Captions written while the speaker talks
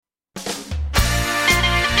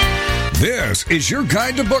This is your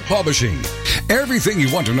guide to book publishing. Everything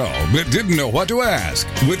you want to know but didn't know what to ask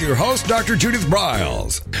with your host, Dr. Judith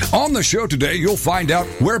Briles. On the show today, you'll find out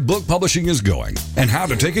where book publishing is going and how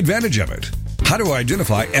to take advantage of it. How to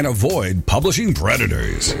identify and avoid publishing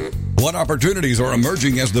predators. What opportunities are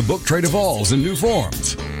emerging as the book trade evolves in new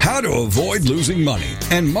forms. How to avoid losing money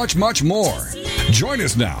and much, much more. Join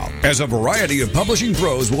us now as a variety of publishing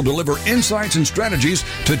pros will deliver insights and strategies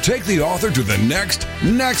to take the author to the next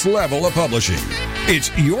level of publishing. It's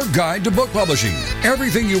your guide to book publishing.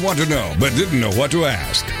 Everything you want to know but didn't know what to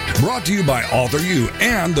ask. Brought to you by AuthorU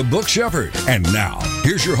and the Book Shepherd. And now,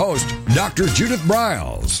 here's your host, Dr. Judith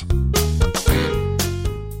Briles.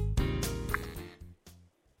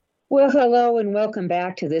 Well, hello and welcome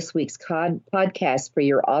back to this week's podcast for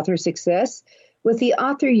your author success with the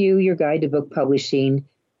AuthorU-Your Guide to Book Publishing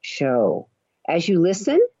show. As you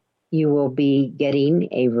listen, you will be getting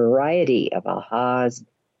a variety of ahas,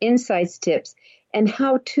 insights, tips, and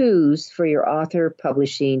how-tos for your author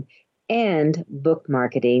publishing and book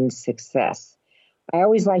marketing success. I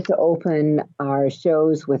always like to open our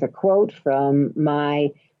shows with a quote from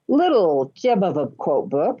my little gem of a quote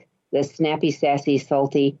book, The Snappy, Sassy,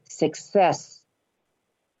 Salty Success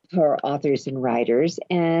for Authors and Writers.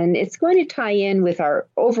 And it's going to tie in with our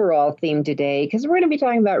overall theme today because we're going to be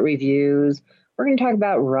talking about reviews. We're going to talk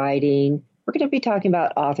about writing. We're going to be talking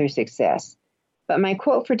about author success. But my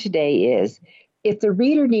quote for today is, if the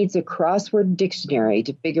reader needs a crossword dictionary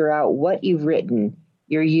to figure out what you've written,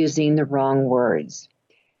 you're using the wrong words.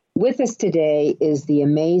 With us today is the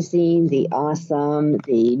amazing, the awesome,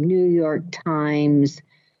 the New York Times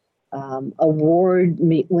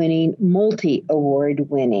award-winning,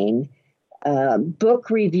 multi-award-winning book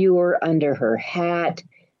reviewer under her hat,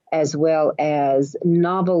 as well as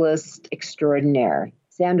novelist extraordinaire.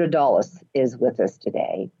 Sandra Dulles is with us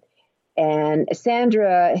today. And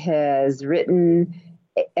Sandra has written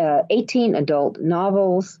 18 adult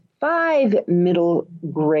novels, 5 middle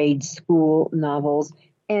grade school novels,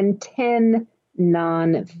 and 10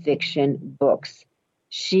 nonfiction books.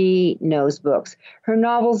 She knows books. Her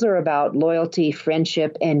novels are about loyalty,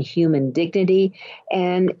 friendship, and human dignity,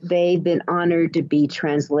 and they've been honored to be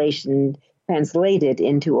translated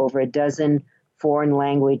into over a dozen foreign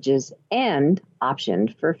languages and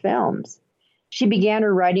optioned for films. She began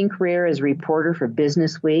her writing career as a reporter for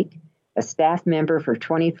Business Week, a staff member for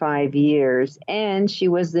 25 years, and she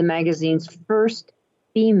was the magazine's first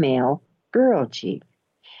female bureau chief.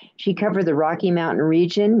 She covered the Rocky Mountain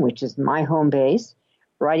region, which is my home base,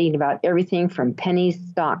 writing about everything from penny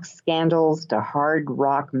stock scandals to hard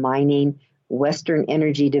rock mining, Western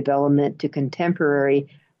energy development to contemporary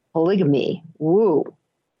polygamy. Woo!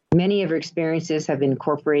 Many of her experiences have been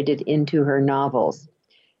incorporated into her novels.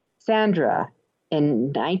 Sandra,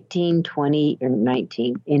 in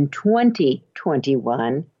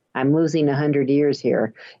 2021, I'm losing 100 years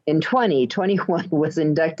here, in 2021 was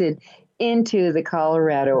inducted into the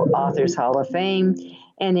Colorado Authors Hall of Fame,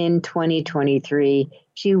 and in 2023,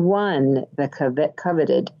 she won the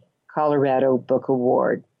coveted Colorado Book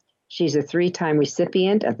Award. She's a 3-time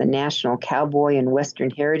recipient of the National Cowboy and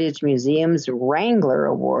Western Heritage Museum's Wrangler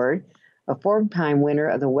Award, a 4-time winner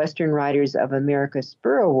of the Western Writers of America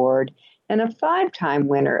Spur Award, and a 5-time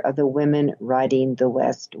winner of the Women Writing the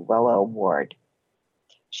West Wellow Award.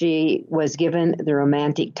 She was given the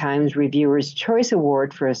Romantic Times Reviewer's Choice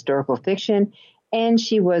Award for Historical Fiction, and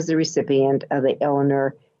she was the recipient of the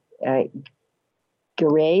Eleanor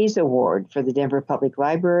Garais Award for the Denver Public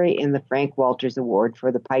Library and the Frank Walters Award for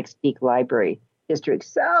the Pikes Peak Library District.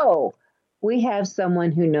 So we have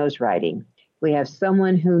someone who knows writing. We have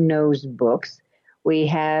someone who knows books. We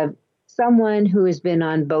have someone who has been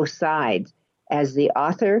on both sides as the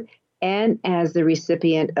author and as the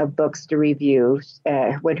recipient of books to review.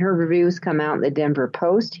 When her reviews come out in the Denver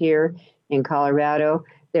Post here in Colorado,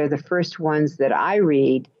 they're the first ones that I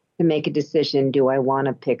read to make a decision, do I want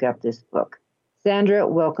to pick up this book? Sandra,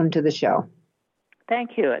 welcome to the show.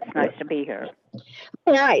 Thank you. It's nice to be here.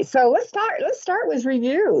 All right, so let's start with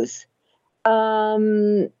reviews.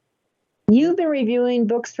 You've been reviewing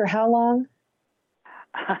books for how long?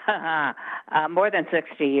 More than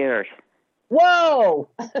 60 years. Whoa!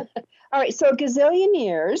 All right, so a gazillion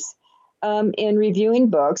years in reviewing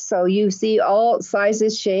books. So you see all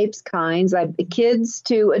sizes, shapes, kinds, kids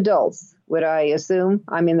to adults. Would I assume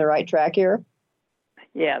I'm in the right track here?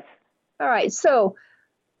 Yes. All right, so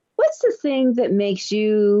what's the thing that makes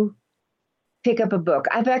you pick up a book?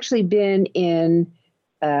 I've actually been in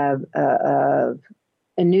a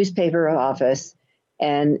newspaper office,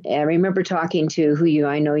 and I remember talking to who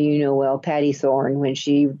I know well, Patty Thorne, when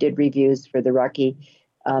she did reviews for the Rocky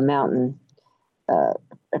Mountain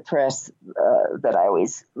press that I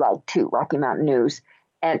always liked too, Rocky Mountain News.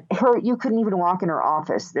 And you couldn't even walk in her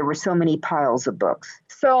office. There were so many piles of books,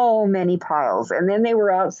 so many piles. And then they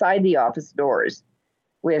were outside the office doors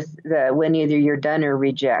with when either you're done or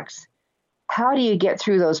rejects. How do you get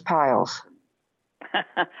through those piles?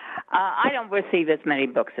 I don't receive as many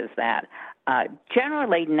books as that.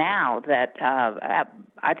 Generally now that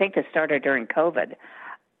I think it started during COVID,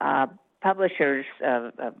 publicists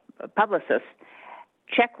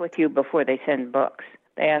check with you before they send books.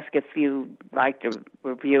 They ask if you like to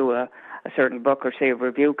review a certain book or see a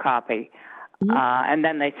review copy, and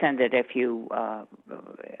then they send it if you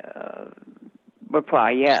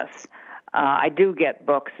reply yes. I do get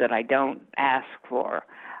books that I don't ask for,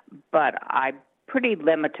 but I'm pretty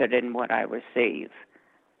limited in what I receive,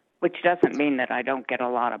 which doesn't mean that I don't get a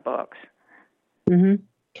lot of books. Mm-hmm.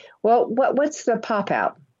 Well, what's the pop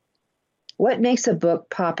out? What makes a book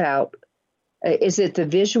pop out? Is it the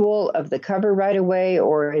visual of the cover right away,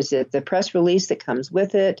 or is it the press release that comes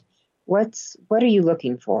with it? What are you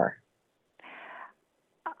looking for?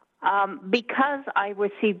 Because I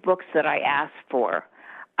receive books that I ask for,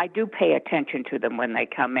 I do pay attention to them when they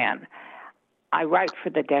come in. I write for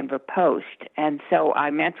the Denver Post, and so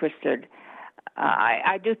I'm interested.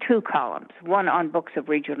 I do two columns, one on books of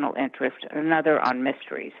regional interest, another on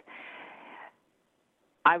mysteries.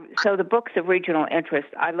 So the books of regional interest,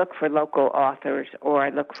 I look for local authors or I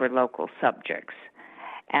look for local subjects,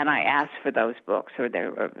 and I ask for those books, or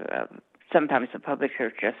sometimes the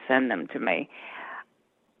publishers just send them to me.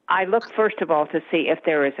 I look first of all to see if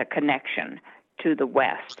there is a connection to the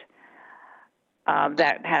West.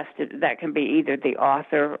 That can be either the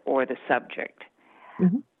author or the subject.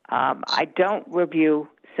 Mm-hmm. I don't review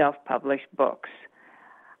self-published books.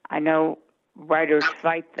 I know writers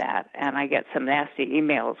fight that, and I get some nasty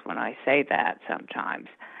emails when I say that sometimes.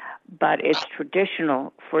 But it's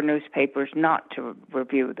traditional for newspapers not to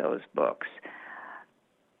review those books.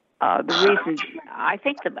 The reason, I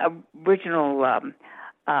think the original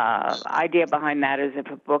idea behind that is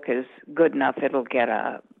if a book is good enough, it'll get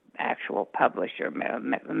a actual publisher,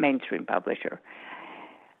 a mainstream publisher.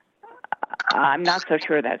 I'm not so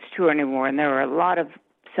sure that's true anymore, and there are a lot of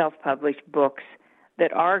self-published books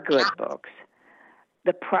that are good books.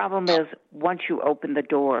 The problem is once you open the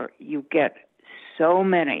door, you get so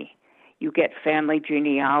many. You get family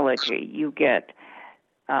genealogy. You get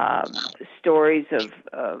stories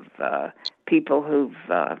of people who've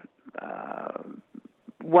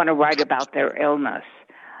want to write about their illness,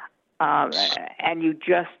 and you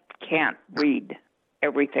just can't read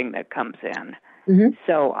everything that comes in. Mm-hmm.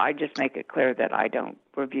 So I just make it clear that I don't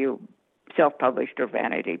review self-published or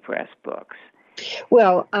vanity press books.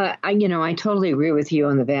 Well, I totally agree with you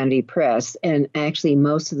on the vanity press, and actually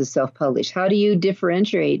most of the self-published. How do you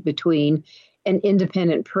differentiate between an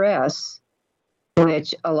independent press,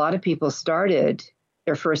 which a lot of people started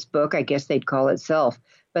their first book, I guess they'd call it self,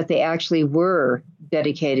 but they actually were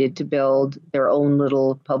dedicated to build their own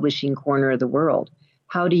little publishing corner of the world?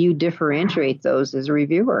 How do you differentiate those as a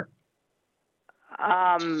reviewer?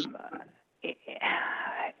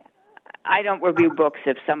 I don't review books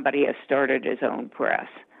if somebody has started his own press.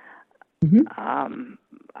 Mm-hmm.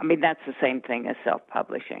 That's the same thing as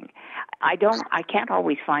self-publishing. I can't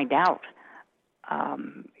always find out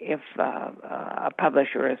if a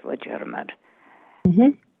publisher is legitimate.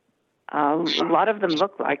 Mm-hmm. A lot of them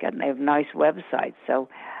look like it, and they have nice websites. So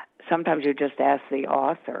sometimes you just ask the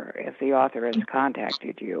author if the author has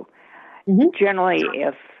contacted you. Mm-hmm. Generally,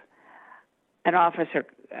 if an author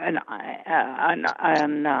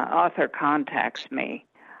contacts me,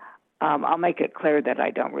 I'll make it clear that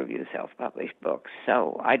I don't review self-published books,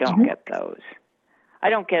 so I don't mm-hmm. get those. I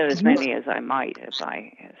don't get as many as I might if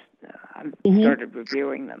I mm-hmm. started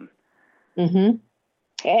reviewing them. Mm-hmm.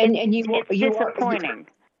 It's disappointing.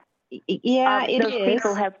 Yeah, it is.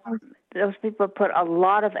 Those people put a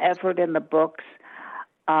lot of effort in the books.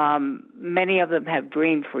 Many of them have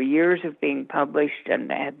dreamed for years of being published and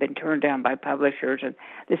have been turned down by publishers, and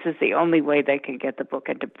this is the only way they can get the book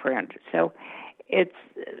into print. So it's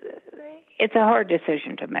a hard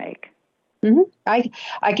decision to make. Mm-hmm. I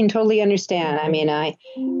can totally understand. I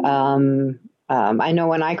know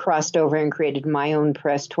when I crossed over and created my own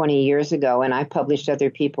press 20 years ago, and I published other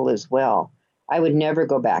people as well, I would never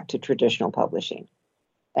go back to traditional publishing.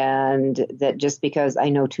 And that just because I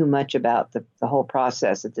know too much about the whole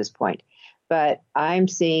process at this point. But I'm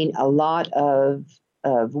seeing a lot of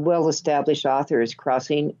well-established authors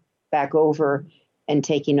crossing back over and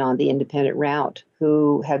taking on the independent route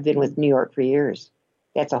who have been with New York for years.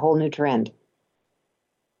 That's a whole new trend.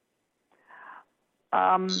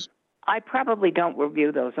 I probably don't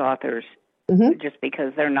review those authors just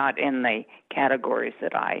because they're not in the categories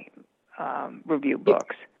that I review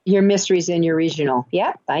books. Your mysteries and your regional.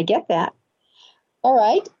 Yeah, I get that. All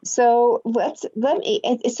right. So what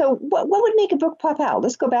would make a book pop out?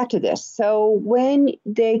 Let's go back to this. So when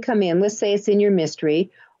they come in, let's say it's in your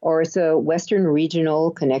mystery, or it's a Western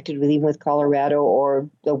regional connected with Colorado or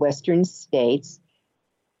the Western states,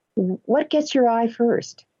 what gets your eye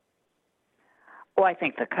first? Oh, I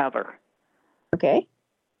think the cover. Okay.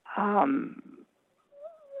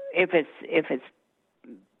 If it's,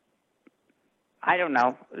 I don't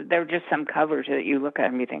know. There are just some covers that you look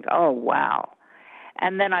at and you think, oh wow,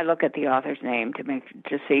 and then I look at the author's name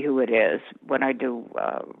to see who it is when I do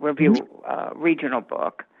review regional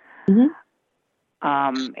book.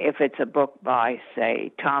 If it's a book by,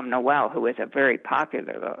 say, Tom Noel, who is a very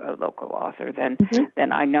popular local author, then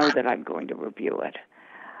I know that I'm going to review it.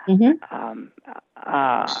 And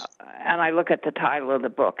I look at the title of the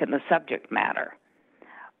book and the subject matter.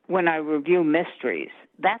 When I review mysteries,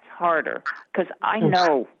 that's harder because I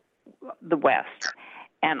know the West,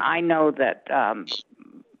 and I know that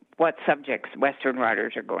what subjects Western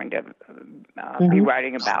writers are going to be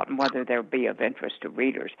writing about and whether they'll be of interest to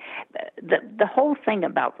readers. The whole thing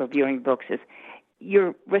about reviewing books is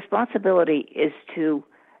your responsibility is to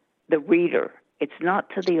the reader. It's not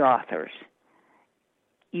to the authors.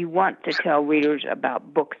 You want to tell readers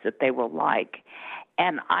about books that they will like.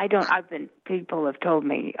 And people have told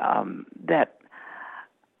me that,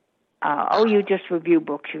 you just review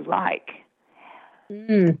books you like.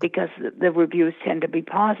 Because the reviews tend to be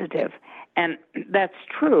positive. And that's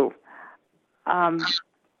true.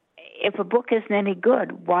 If a book isn't any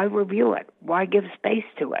good, why review it? Why give space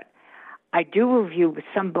to it? I do review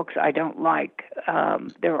some books I don't like.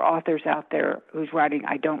 There are authors out there whose writing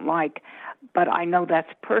I don't like, but I know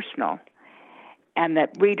that's personal and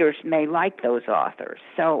that readers may like those authors.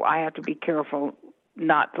 So I have to be careful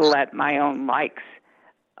not to let my own likes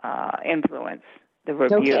influence the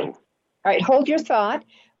review. Okay. All right, hold your thought.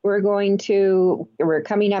 We're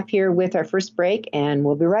coming up here with our first break, and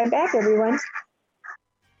we'll be right back, everyone.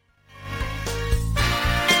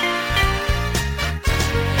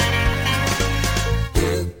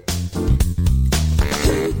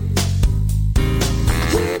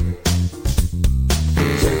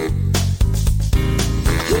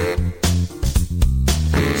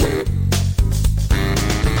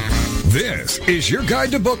 This is your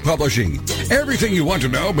guide to book publishing. Everything you want to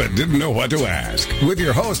know but didn't know what to ask. With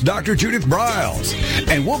your host, Dr. Judith Briles.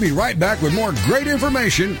 And we'll be right back with more great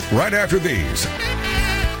information right after these.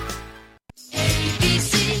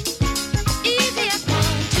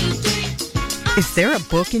 Is there a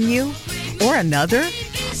book in you or another?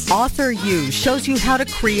 AuthorU shows you how to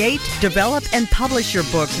create, develop, and publish your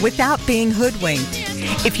book without being hoodwinked.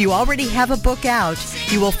 If you already have a book out,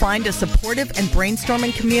 you will find a supportive and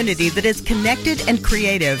brainstorming community that is connected and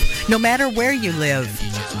creative, no matter where you live.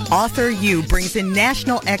 AuthorU brings in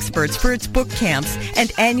national experts for its book camps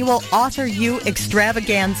and annual AuthorU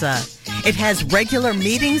extravaganza. It has regular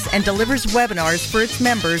meetings and delivers webinars for its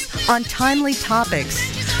members on timely topics.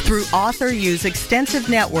 Through AuthorU's extensive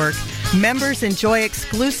network, members enjoy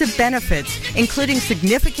exclusive benefits, including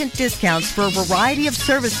significant discounts for a variety of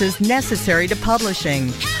services necessary to publishing.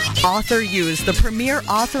 AuthorU is the premier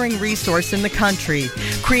authoring resource in the country,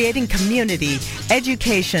 creating community,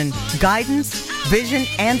 education, guidance, vision,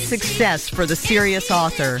 and success for the serious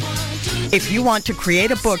author. If you want to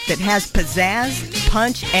create a book that has pizzazz,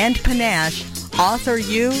 punch, and panache,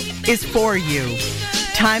 AuthorU is for you.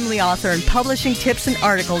 Timely author and publishing tips and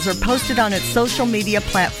articles are posted on its social media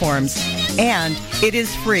platforms, and it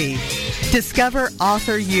is free. Discover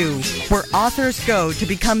AuthorU, where authors go to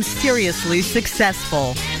become seriously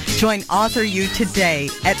successful. Join AuthorU today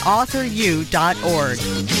at AuthorU.org.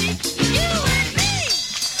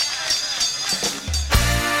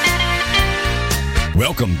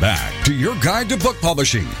 Welcome back to your guide to book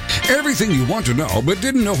publishing. Everything you want to know but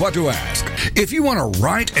didn't know what to ask. If you want to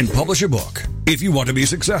write and publish a book, if you want to be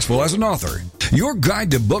successful as an author, your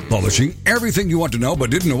guide to book publishing, everything you want to know but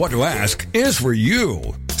didn't know what to ask, is for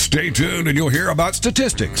you. Stay tuned and you'll hear about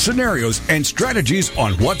statistics, scenarios, and strategies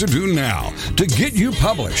on what to do now to get you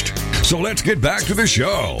published. So let's get back to the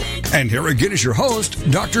show. And here again is your host,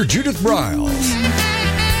 Dr. Judith Briles.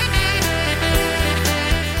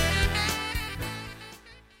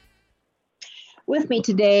 With me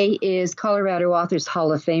today is Colorado Authors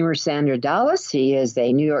Hall of Famer Sandra Dallas. She is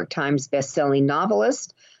a New York Times bestselling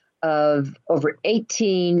novelist of over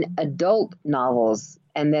 18 adult novels,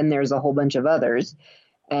 and then there's a whole bunch of others.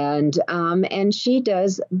 And she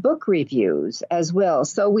does book reviews as well.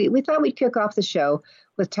 So we thought we'd kick off the show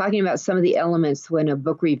was talking about some of the elements when a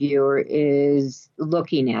book reviewer is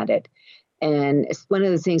looking at it. And one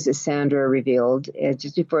of the things that Sandra revealed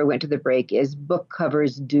just before I went to the break is book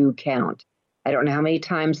covers do count. I don't know how many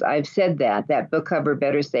times I've said that. That book cover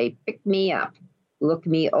better say, pick me up, look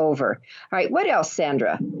me over. All right, what else,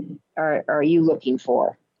 Sandra, are you looking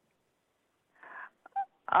for?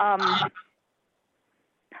 I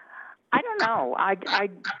don't know. I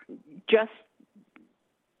just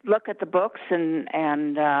look at the books and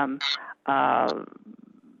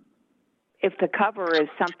if the cover is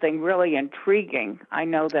something really intriguing, I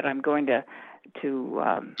know that I'm going to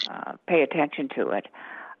pay attention to it.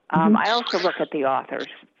 I also look at the authors.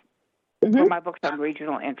 For my books on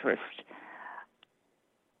regional interest,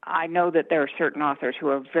 I know that there are certain authors who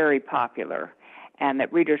are very popular and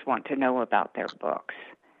that readers want to know about their books.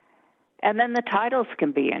 And then the titles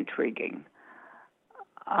can be intriguing.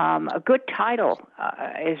 A good title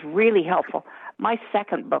is really helpful. My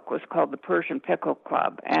second book was called The Persian Pickle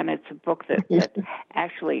Club, and it's a book that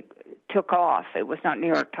actually took off. It was not New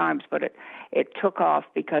York Times, but it took off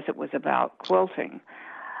because it was about quilting.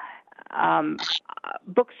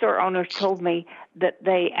 Bookstore owners told me that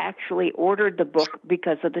they actually ordered the book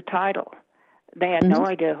because of the title. They had no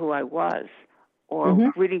idea who I was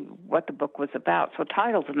or really what the book was about. So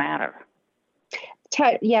titles matter.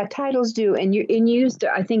 Titles do. And you used,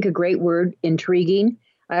 I think, a great word, intriguing.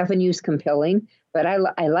 I often use compelling, but I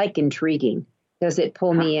like intriguing. Does it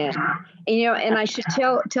pull me in? And I should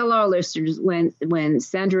tell our listeners, when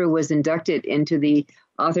Sandra was inducted into the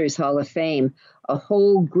Authors Hall of Fame, a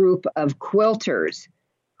whole group of quilters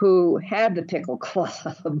who had the Pickle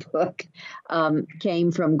Club book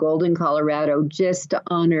came from Golden, Colorado, just to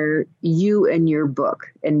honor you and your book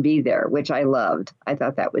and be there, which I loved. I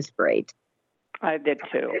thought that was great. I did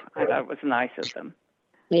too. I thought it was nice of them.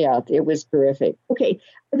 Yeah, it was terrific. Okay,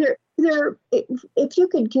 if you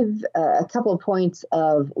could give a couple of points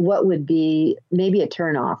of what would be maybe a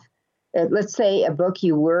turnoff. Let's say a book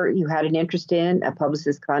you had an interest in, a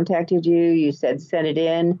publicist contacted you, you said send it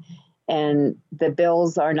in, and the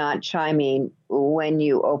bells are not chiming when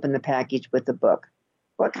you open the package with the book.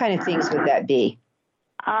 What kind of things would that be?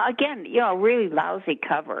 Again, a really lousy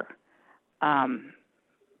cover.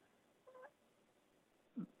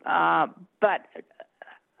 But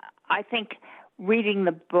I think reading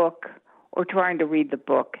the book or trying to read the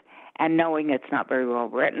book and knowing it's not very well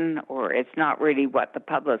written or it's not really what the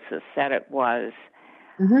publicist said it was,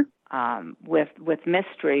 with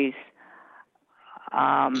mysteries,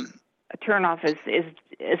 a turnoff is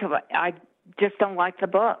I just don't like the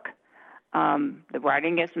book. The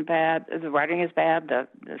writing isn't bad. The writing is bad. The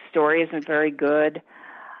story isn't very good.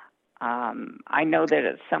 I know that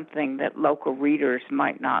it's something that local readers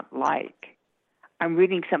might not like. I'm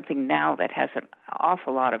reading something now that has an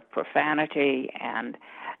awful lot of profanity and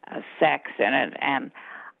sex in it, and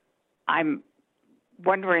I'm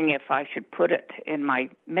wondering if I should put it in my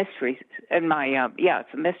mystery,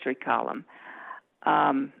 it's a mystery column,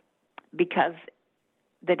 because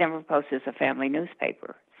the Denver Post is a family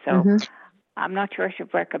newspaper. So I'm not sure I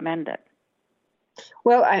should recommend it.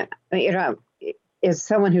 Well, as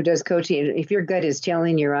someone who does coaching, if your gut is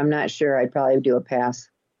telling you I'm not sure, I'd probably do a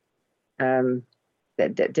pass.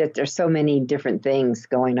 That there's so many different things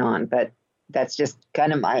going on, but that's just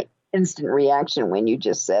kind of my instant reaction when you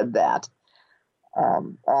just said that.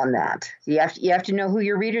 On that, you have to know who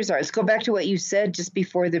your readers are. Let's go back to what you said just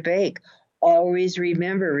before the break. Always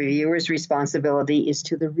remember, reviewers' responsibility is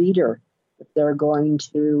to the reader. If they're going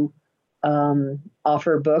to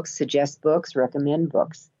offer books, suggest books, recommend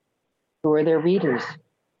books, who are their readers?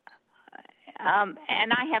 And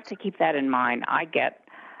I have to keep that in mind. I get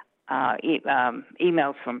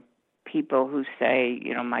emails from people who say,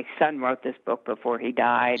 my son wrote this book before he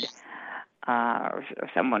died, or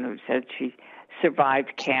someone who said she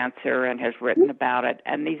survived cancer and has written about it.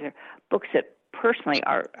 And these are books that personally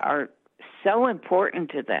are so important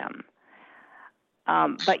to them.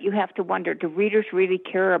 But you have to wonder, do readers really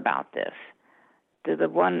care about this? Do they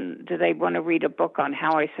want to read a book on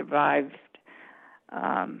how I survived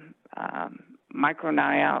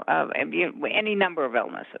any number of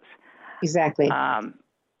illnesses? Exactly.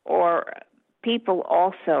 Or people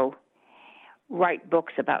also write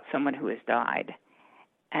books about someone who has died,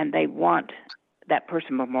 and they want that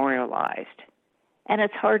person memorialized. And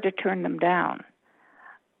it's hard to turn them down.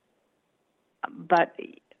 But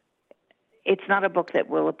it's not a book that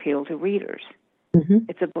will appeal to readers.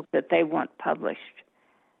 It's a book that they want published.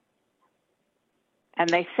 And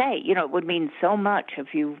they say, it would mean so much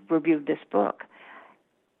if you reviewed this book.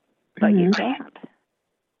 But you can't.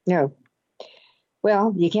 No.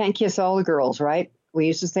 Well, you can't kiss all the girls, right? We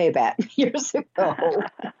used to say that years ago.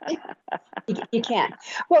 You can't.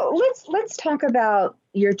 Well, let's talk about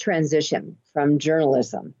your transition from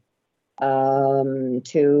journalism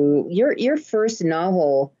to your first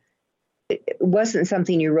novel. It wasn't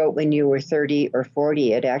something you wrote when you were 30 or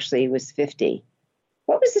 40. It actually was 50.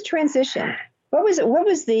 What was the transition? What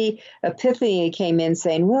was the epiphany that came in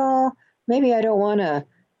saying, well, maybe I don't want to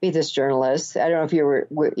be this journalist? I don't know if you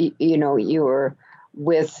were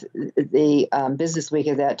with the Business Week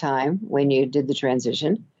at that time when you did the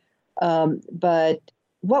transition. But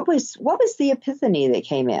what was the epiphany that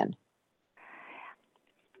came in?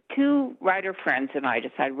 Two writer friends and I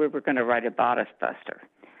decided we were going to write a bodice buster.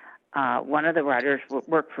 One of the writers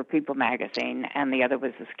worked for People magazine, and the other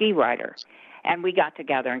was a ski writer. And we got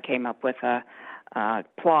together and came up with a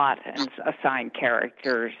plot and assigned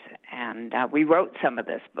characters, and we wrote some of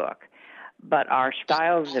this book. But our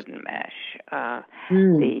styles didn't mesh.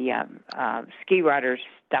 The ski writer's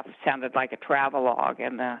stuff sounded like a travelogue,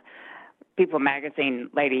 and the People magazine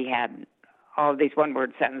lady had all of these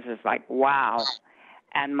one-word sentences like, wow.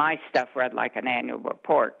 And my stuff read like an annual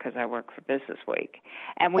report because I work for Business Week.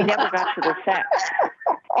 And we never got to the sex.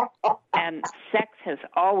 And sex has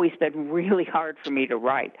always been really hard for me to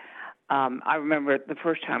write. I remember the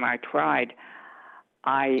first time I tried,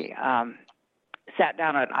 I sat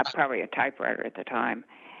down at probably a typewriter at the time,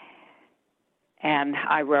 and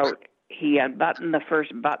I wrote, he unbuttoned the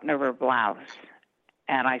first button of her blouse.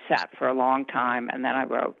 And I sat for a long time, and then I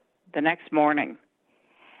wrote, the next morning.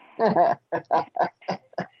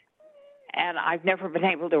 And I've never been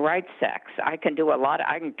able to write sex. I can do a lot.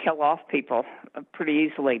 I can kill off people pretty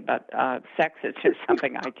easily, but sex is just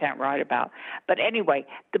something I can't write about. But anyway,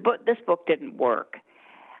 this book didn't work.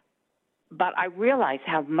 But I realized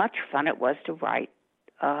how much fun it was to write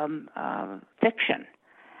fiction.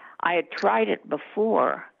 I had tried it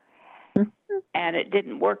before, and it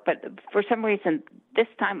didn't work. But for some reason, this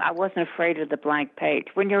time I wasn't afraid of the blank page.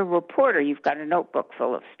 When you're a reporter, you've got a notebook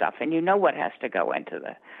full of stuff, and you know what has to go into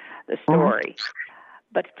the story.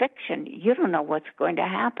 But fiction, you don't know what's going to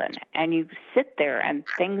happen, and you sit there and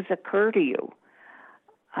things occur to you.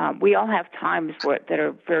 We all have times that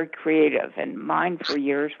are very creative, and mine for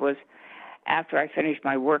years was after I finished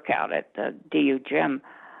my workout at the DU gym,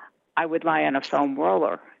 I would lie on a foam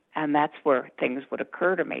roller, and that's where things would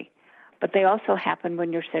occur to me. But they also happen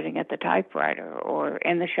when you're sitting at the typewriter or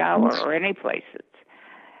in the shower or any place that's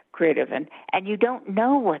creative, and you don't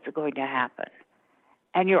know what's going to happen.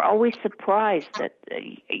 And you're always surprised that,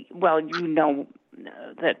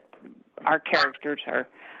 that our characters are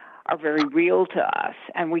very real to us,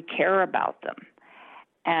 and we care about them.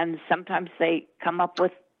 And sometimes they come up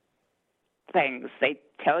with things. They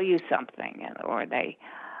tell you something, or they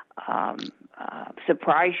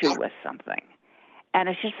surprise you with something. And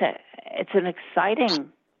it's an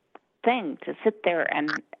exciting thing to sit there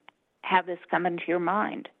and have this come into your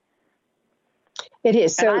mind. It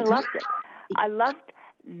is. So and I loved it. I loved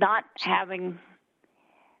not having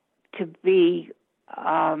to be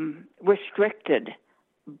restricted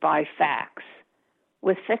by facts.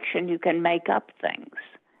 With fiction, you can make up things.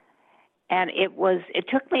 And it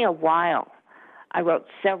took me a while. I wrote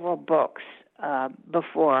several books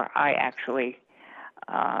before I actually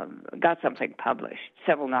got something published,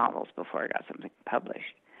 several novels before I got something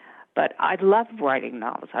published. But I loved writing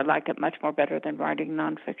novels. I liked it much more better than writing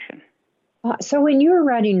nonfiction. So when you were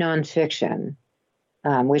writing nonfiction,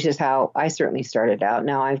 which is how I certainly started out,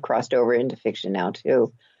 now I've crossed over into fiction now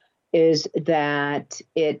too, is that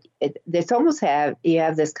it's almost you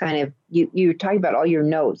have this kind of, you're talking about all your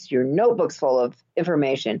notes, your notebook's full of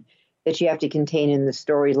information that you have to contain in the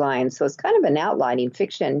storyline. So it's kind of an outlining.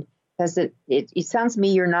 Fiction, it sounds to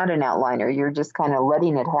me you're not an outliner. You're just kind of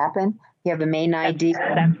letting it happen. You have a main idea.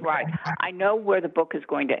 That's right. I know where the book is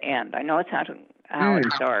going to end. I know it's how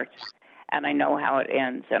it starts, and I know how it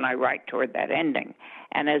ends, and I write toward that ending.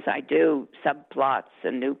 And as I do, subplots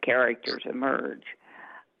and new characters emerge.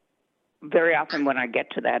 Very often when I get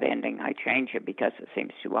to that ending, I change it because it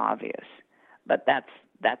seems too obvious. But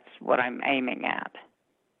that's what I'm aiming at.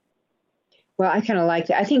 Well, I kind of like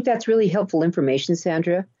that. I think that's really helpful information,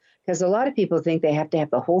 Sandra, because a lot of people think they have to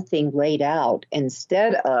have the whole thing laid out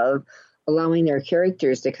instead of allowing their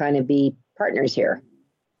characters to kind of be partners here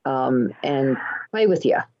and play with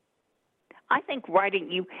you. I think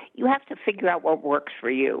writing, you have to figure out what works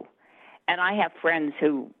for you. And I have friends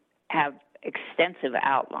who have extensive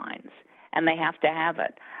outlines, and they have to have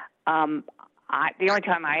it. The only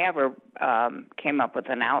time I ever came up with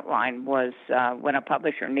an outline was when a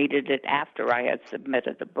publisher needed it after I had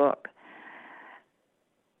submitted the book.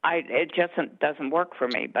 It just doesn't work for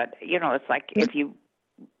me. But, it's like if you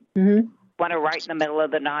want to write in the middle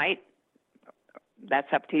of the night,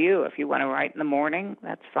 that's up to you. If you want to write in the morning,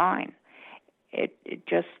 that's fine. It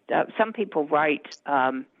just some people write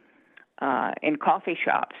in coffee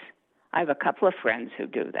shops. I have a couple of friends who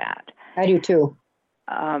do that. I do too.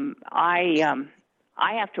 I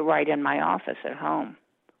have to write in my office at home.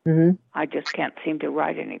 Mm-hmm. I just can't seem to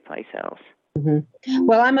write anyplace else. Mm-hmm.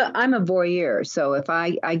 Well, I'm a voyeur, so if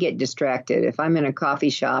I get distracted, if I'm in a coffee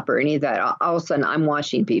shop or any of that, all of a sudden I'm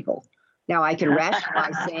watching people. Now I can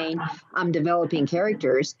rationalize saying I'm developing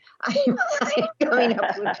characters. I'm coming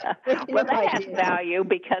up with well, that has value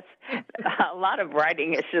because a lot of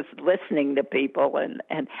writing is just listening to people,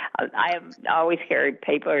 and I have always carried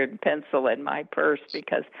paper and pencil in my purse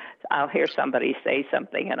because I'll hear somebody say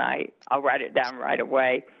something and I'll write it down right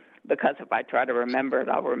away, because if I try to remember it,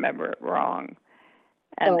 I'll remember it wrong.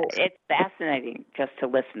 And it's fascinating just to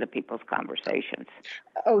listen to people's conversations.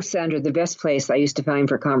 Oh, Sandra, the best place I used to find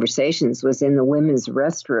for conversations was in the women's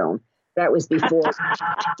restroom. That was before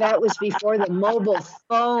the mobile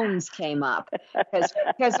phones came up,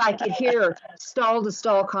 because I could hear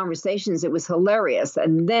stall-to-stall conversations. It was hilarious.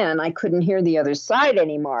 And then I couldn't hear the other side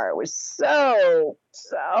anymore. It was so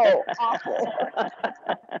awful.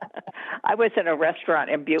 I was in a restaurant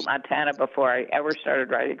in Butte, Montana before I ever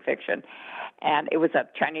started writing fiction. And it was a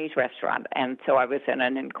Chinese restaurant, and so I was in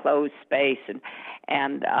an enclosed space,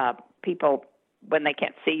 and people, when they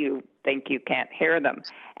can't see you, think you can't hear them.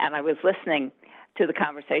 And I was listening to the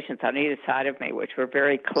conversations on either side of me, which were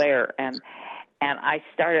very clear, and I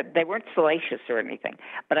started, they weren't salacious or anything,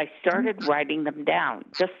 but I started writing them down,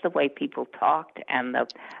 just the way people talked and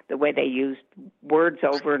the way they used words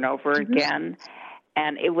over and over again,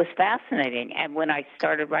 and it was fascinating. And when I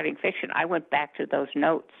started writing fiction, I went back to those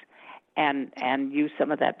notes and use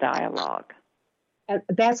some of that dialogue. And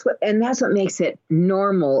that's what makes it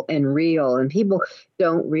normal and real. And people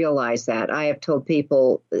don't realize that. I have told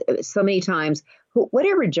people so many times,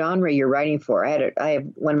 whatever genre you're writing for. I have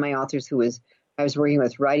one of my authors I was working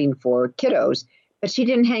with writing for kiddos, but she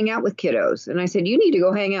didn't hang out with kiddos. And I said, you need to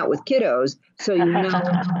go hang out with kiddos so you know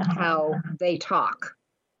how they talk,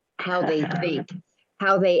 how they think,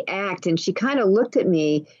 how they act. And she kind of looked at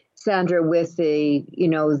me, Sandra, with the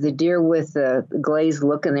deer with the glazed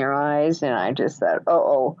look in their eyes. And I just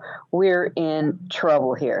thought, we're in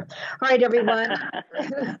trouble here. All right, everyone.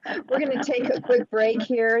 We're going to take a quick break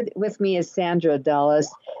here. With me is Sandra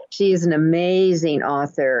Dulles. She is an amazing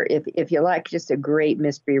author. If you like just a great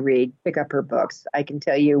mystery read, pick up her books. I can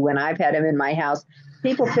tell you, when I've had them in my house,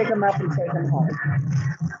 people pick them up and take them home.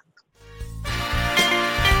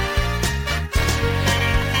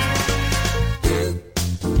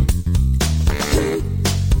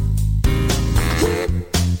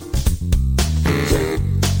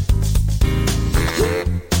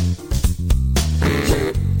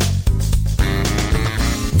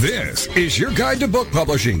 This is your guide to book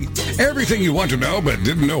publishing. Everything you want to know but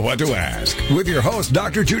didn't know what to ask. With your host,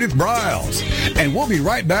 Dr. Judith Briles. And we'll be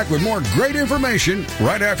right back with more great information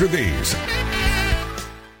right after these.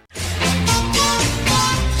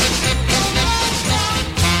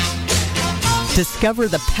 Discover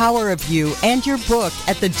the power of you and your book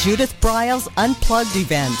at the Judith Briles Unplugged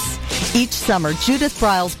events. Each summer, Judith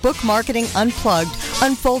Briles Book Marketing Unplugged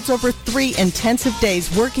unfolds over 3 intensive days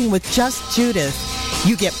working with just Judith.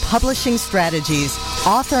 You get publishing strategies,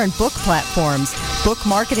 author and book platforms, book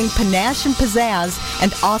marketing panache and pizzazz,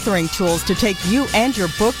 and authoring tools to take you and your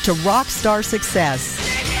book to rock star success.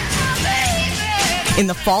 In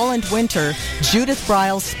the fall and winter, Judith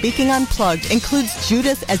Briles Speaking Unplugged includes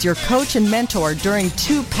Judith as your coach and mentor during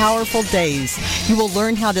 2 powerful days. You will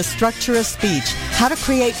learn how to structure a speech, how to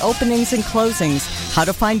create openings and closings, how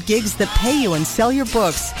to find gigs that pay you and sell your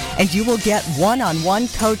books, and you will get one-on-one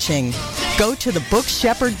coaching. Go to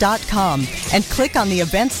thebookshepherd.com and click on the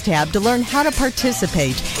Events tab to learn how to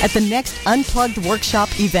participate at the next Unplugged Workshop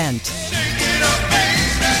event.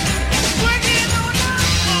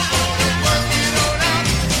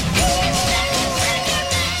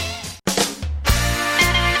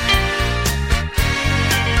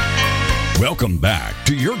 Welcome back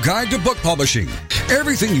to your guide to book publishing.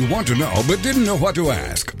 Everything you want to know but didn't know what to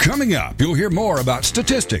ask. Coming up, you'll hear more about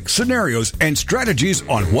statistics, scenarios, and strategies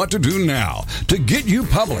on what to do now to get you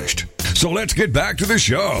published. So let's get back to the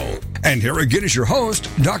show. And here again is your host,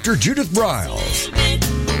 Dr. Judith Briles.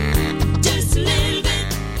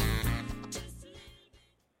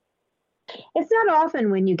 It's not often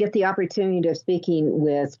when you get the opportunity of speaking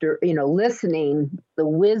with, listening the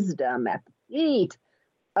wisdom at the feet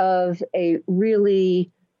of a really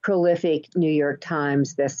prolific New York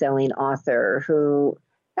Times bestselling author who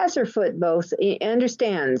has her foot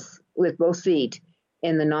understands with both feet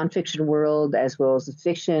in the nonfiction world as well as the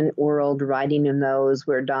fiction world, writing in those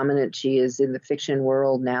where dominant she is in the fiction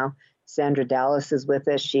world now. Sandra Dallas is with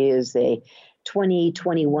us. She is a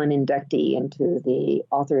 2021 inductee into the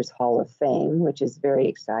Authors Hall of Fame, which is very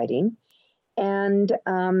exciting. And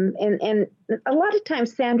a lot of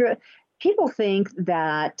times, Sandra, people think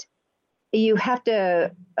that you have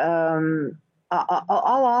to, all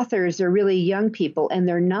authors are really young people, and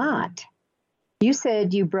they're not. You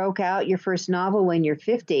said you broke out your first novel when you're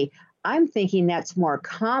 50. I'm thinking that's more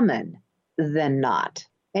common than not.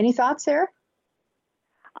 Any thoughts, Sarah?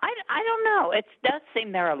 I don't know. It does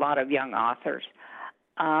seem there are a lot of young authors,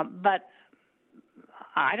 but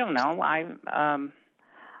I don't know.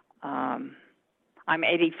 I'm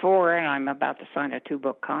 84 and I'm about to sign a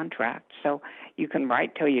 2-book contract, so you can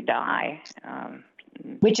write till you die,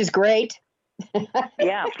 which is great.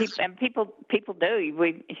 Yeah, people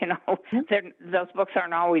do. Those books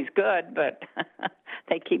aren't always good, but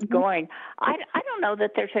they keep going. I don't know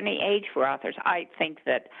that there's any age for authors. I think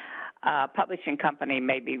that a publishing company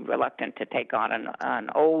may be reluctant to take on an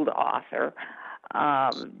old author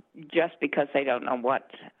just because they don't know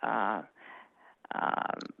what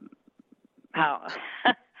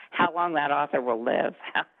how long that author will live,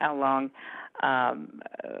 how long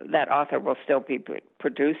that author will still be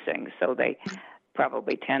producing. So they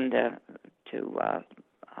probably tend to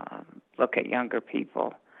look at younger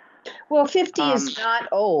people. Well, 50 is not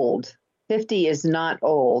old. 50 is not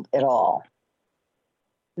old at all.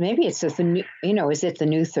 Maybe it's just is it the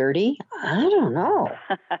new 30? I don't know.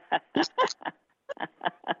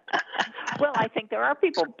 Well, I think there are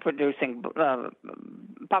people publishing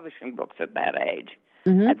books at that age,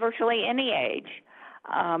 at virtually any age.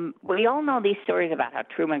 We all know these stories about how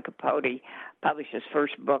Truman Capote published his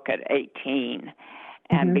first book at 18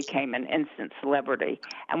 and became an instant celebrity.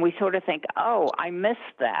 And we sort of think, oh, I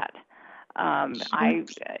missed that. I'm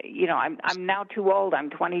now too old. I'm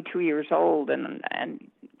 22 years old, and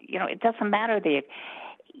it doesn't matter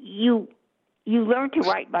you learn to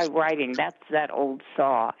write by writing. That's that old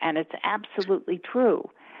saw, and it's absolutely true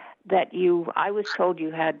that I was told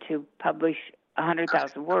you had to publish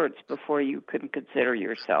 100,000 words before you could consider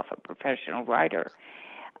yourself a professional writer,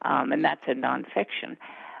 and that's in nonfiction.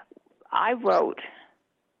 I wrote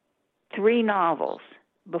 3 novels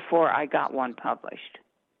before I got one published.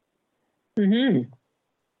 And,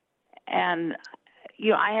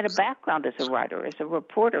 I had a background as a writer, as a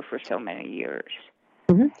reporter for so many years.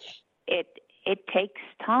 It takes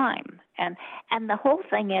time. And the whole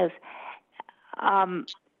thing is,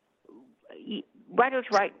 writers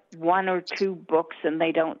write 1 or 2 books and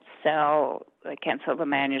they don't sell, they can't sell the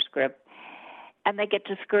manuscript, and they get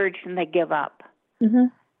discouraged and they give up.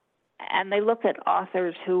 And they look at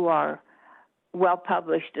authors who are well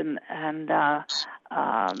published and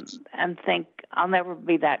think, I'll never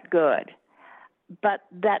be that good. But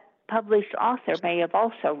that published author may have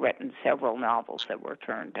also written several novels that were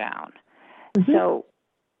turned down. So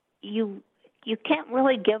you can't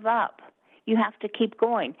really give up. You have to keep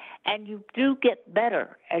going, and you do get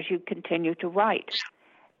better as you continue to write.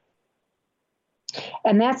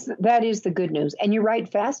 And that is the good news. And you write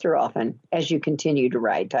faster often as you continue to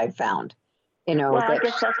write, I've found. Well, I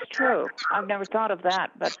guess that's true. I've never thought of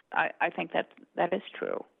that, but I think that is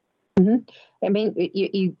true. I mean,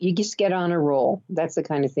 you just get on a roll. That's the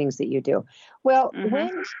kind of things that you do. Well,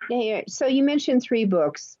 so you mentioned 3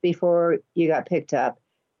 books before you got picked up.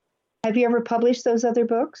 Have you ever published those other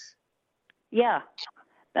books? Yeah,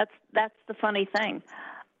 that's the funny thing.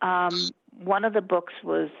 One of the books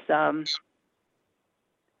was,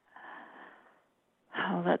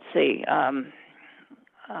 let's see,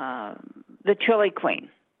 The Chili Queen.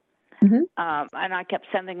 And I kept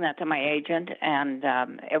sending that to my agent, and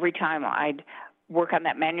every time I'd work on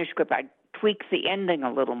that manuscript, I'd tweak the ending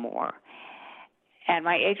a little more. And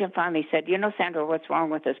my agent finally said, Sandra, what's wrong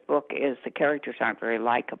with this book is the characters aren't very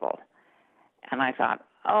likable. And I thought,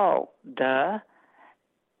 oh, duh.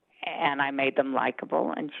 And I made them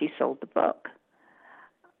likable, and she sold the book.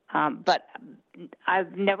 But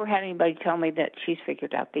I've never had anybody tell me that she's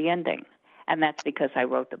figured out the ending, and that's because I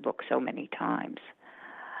wrote the book so many times.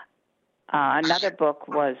 Another book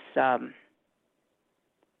was,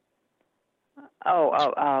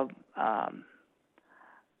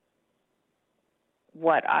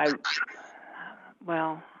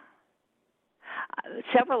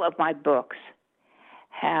 several of my books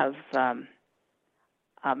have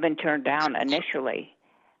been turned down initially,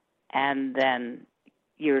 and then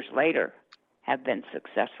years later have been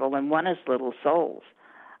successful. And one is Little Souls.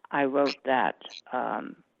 I wrote that,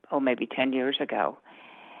 maybe 10 years ago.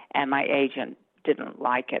 And my agent didn't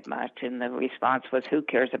like it much, and the response was, who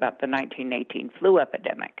cares about the 1918 flu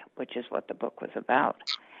epidemic, which is what the book was about.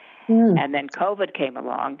 And then COVID came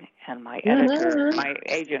along, and my editor, my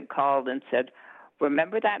agent called and said,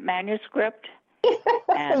 remember that manuscript?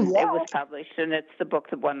 And it was published, and it's the book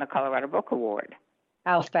that won the Colorado Book Award.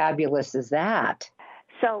 How fabulous is that?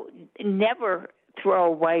 So never throw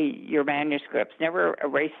away your manuscripts. Never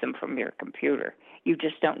erase them from your computer. You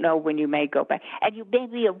just don't know when you may go back. And you may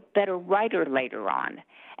be a better writer later on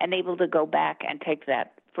and able to go back and take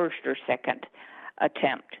that first or second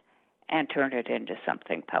attempt and turn it into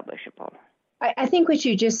something publishable. I think what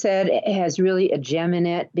you just said has really a gem in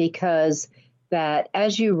it, because that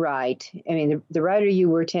as you write, I mean, the writer you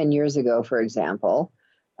were 10 years ago, for example,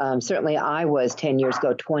 certainly I was 10 years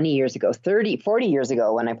ago, 20 years ago, 30, 40 years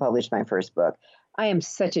ago when I published my first book. I am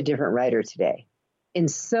such a different writer today in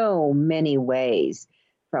so many ways,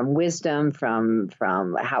 from wisdom, from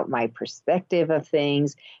how my perspective of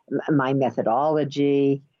things, my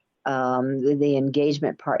methodology, the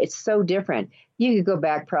engagement part. It's so different. You could go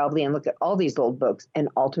back probably and look at all these old books and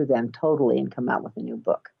alter them totally and come out with a new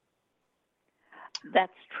book.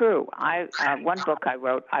 That's true. One book I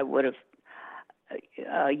wrote, I would have,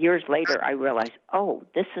 years later, I realized, oh,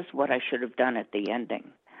 this is what I should have done at the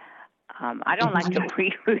ending. I don't like to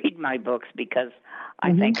reread my books because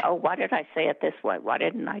I think, oh, why did I say it this way? Why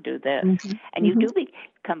didn't I do this? And you do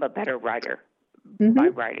become a better writer by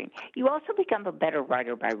writing. You also become a better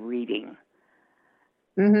writer by reading.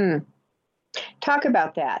 Talk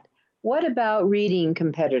about that. What about reading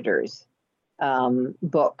competitors'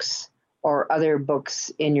 books or other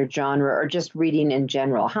books in your genre, or just reading in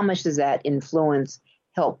general? How much does that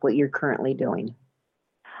help what you're currently doing?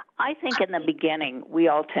 I think in the beginning, we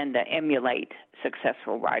all tend to emulate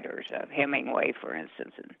successful writers, Hemingway, for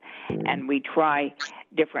instance, and we try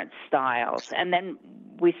different styles. And then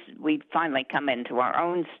we finally come into our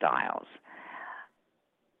own styles.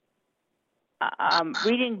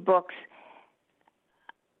 Reading books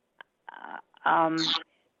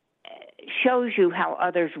shows you how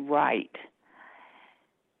others write.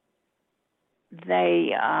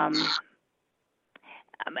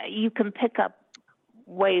 You can pick up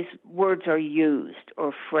ways words are used,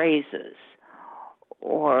 or phrases,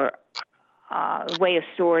 or the way a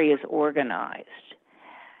story is organized.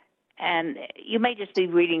 And you may just be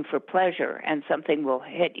reading for pleasure, and something will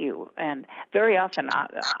hit you. And very often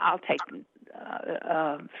I'll take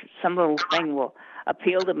some little thing will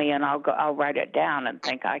appeal to me, and I'll write it down and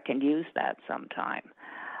think I can use that sometime.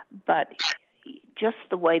 But just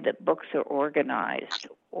the way that books are organized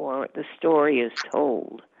or the story is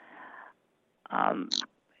told,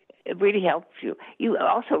 it really helps you. You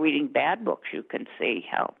also, reading bad books, you can see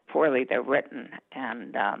how poorly they're written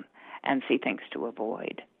and see things to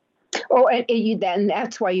avoid. Oh, and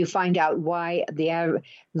that's why you find out why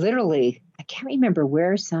literally, I can't remember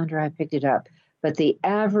where, Sandra, I picked it up, but the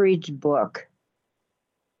average book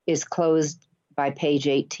is closed by page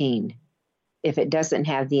 18 if it doesn't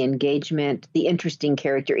have the engagement, the interesting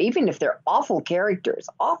character. Even if they're awful characters,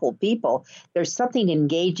 awful people, there's something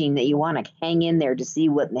engaging that you want to hang in there to see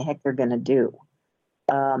what in the heck they're going to do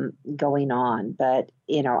going on. But,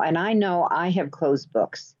 and I know I have closed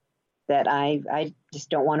books that I just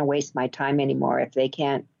don't want to waste my time anymore if they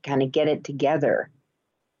can't kind of get it together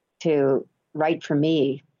to write for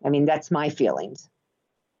me. I mean, that's my feelings.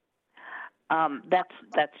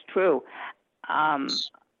 That's true.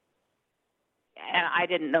 And I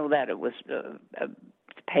didn't know that it was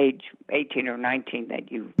page 18 or 19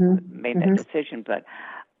 that you made that decision. But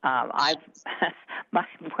my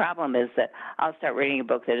problem is that I'll start reading a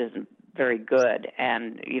book that isn't very good,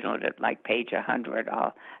 and at like page 100,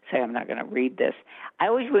 I'll say I'm not going to read this. I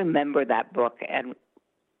always remember that book and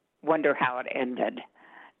wonder how it ended.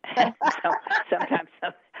 So sometimes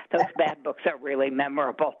those bad books are really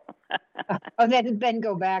memorable. Then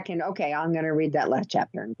go back and, okay, I'm going to read that last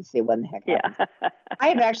chapter and see what the heck happened. I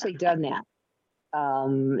have actually done that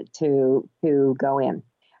to go in.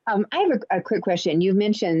 I have a quick question. You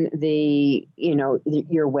mentioned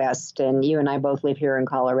your West, and you and I both live here in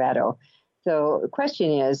Colorado. So the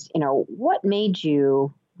question is, what made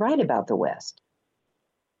you write about the West?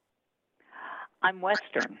 I'm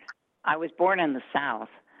Western. I was born in the South,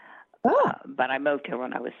 but I moved here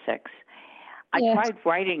when I was 6. I tried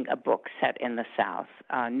writing a book set in the South,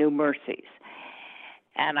 New Mercies,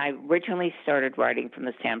 and I originally started writing from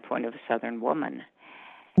the standpoint of a Southern woman.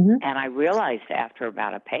 And I realized after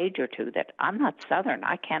about a page or two that I'm not Southern.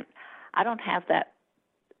 I don't have that.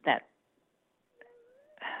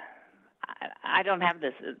 I don't have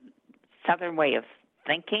this Southern way of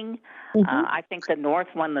thinking. I think the North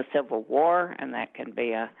won the Civil War, and that can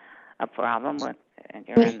be a a problem with, and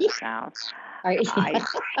you're in the South. I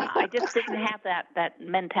just didn't have that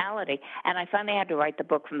mentality. And I finally had to write the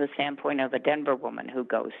book from the standpoint of a Denver woman who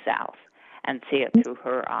goes south and see it through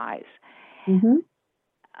her eyes. Mm-hmm.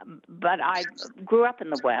 But I grew up in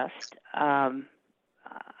the West. My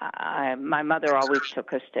mother always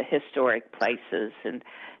took us to historic places, and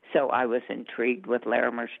so I was intrigued with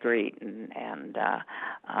Larimer Street and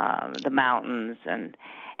the mountains, and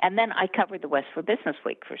then I covered the West for Business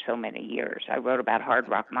Week for so many years. I wrote about hard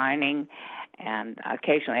rock mining, and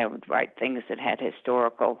occasionally I would write things that had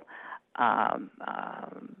historical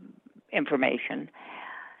information.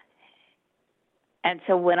 And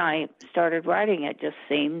so when I started writing, it just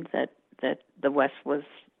seemed that the West was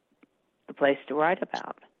the place to write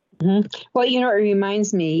about. Mm-hmm. Well, it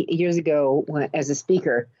reminds me, years ago, as a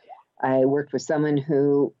speaker, I worked with someone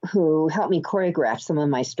who helped me choreograph some of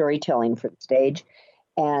my storytelling for the stage.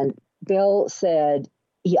 And Bill said,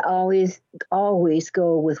 you always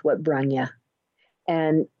go with what brung you.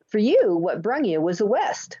 And for you, what brung you was the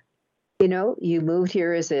West. You moved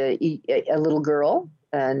here as a little girl,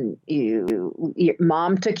 and your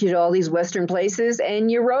mom took you to all these Western places,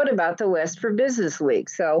 and you wrote about the West for Business Week.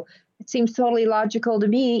 So it seems totally logical to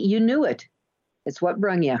me. You knew it. It's what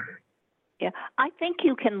brung you. Yeah, I think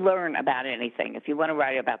you can learn about anything. If you want to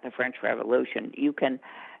write about the French Revolution, you can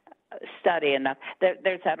study enough.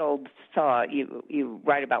 There's that old saw, you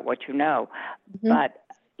write about what you know, but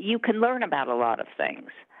you can learn about a lot of things.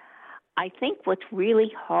 I think what's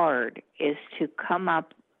really hard is to come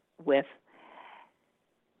up with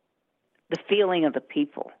the feeling of the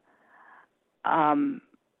people.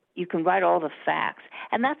 You can write all the facts,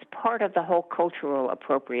 and that's part of the whole cultural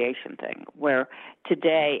appropriation thing, where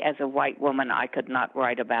today, as a white woman, I could not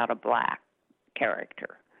write about a black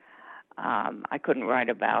character. I couldn't write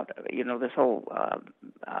about, this whole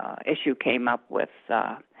issue came up with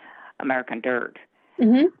American Dirt,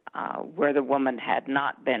 where the woman had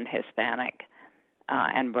not been Hispanic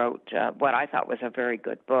and wrote what I thought was a very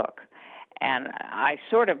good book. And I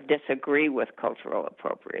sort of disagree with cultural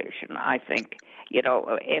appropriation. I think,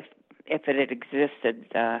 if it had existed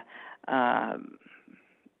a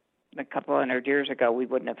couple hundred years ago, we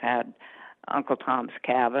wouldn't have had Uncle Tom's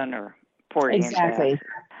Cabin or Porgy exactly.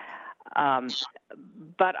 and Bess.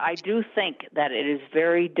 But I do think that it is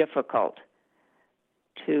very difficult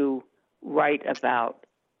to write about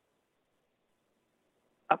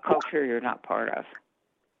a culture you're not part of.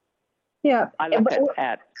 Yeah, I look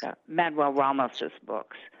at Manuel Ramos's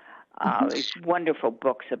books, these wonderful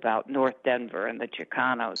books about North Denver and the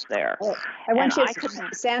Chicanos there. I want you to,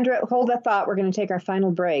 Sandra, hold that thought. We're going to take our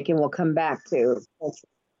final break, and we'll come back to.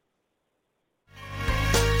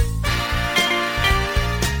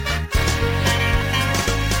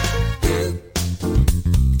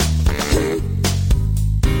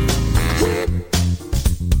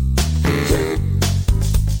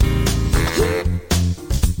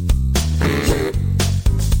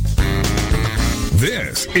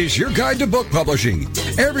 This is your guide to book publishing.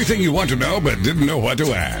 Everything you want to know but didn't know what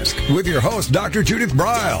to ask. With your host, Dr. Judith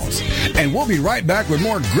Briles. And we'll be right back with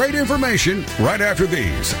more great information right after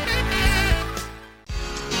these.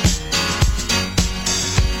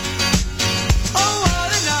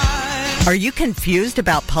 Are you confused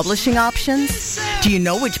about publishing options? Do you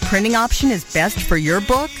know which printing option is best for your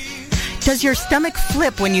book? Does your stomach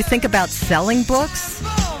flip when you think about selling books?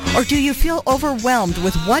 Or do you feel overwhelmed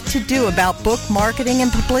with what to do about book marketing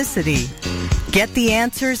and publicity? Get the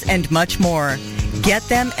answers and much more. Get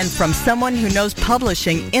them and from someone who knows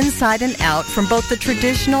publishing inside and out from both the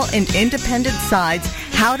traditional and independent sides,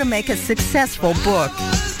 how to make a successful book.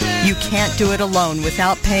 You can't do it alone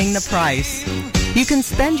without paying the price. You can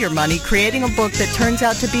spend your money creating a book that turns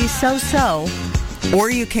out to be so-so,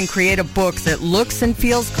 or you can create a book that looks and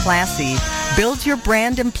feels classy, builds your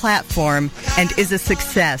brand and platform, and is a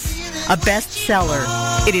success, a bestseller.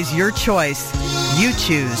 It is your choice. You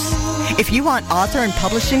choose. If you want author and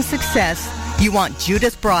publishing success, you want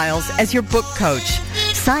Judith Briles as your book coach.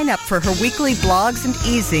 Sign up for her weekly blogs and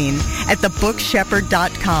e-zine at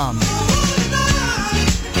thebookshepherd.com.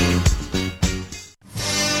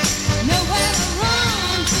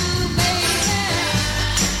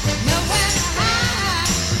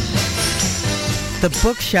 The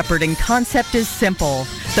book shepherding concept is simple.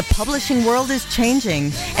 The publishing world is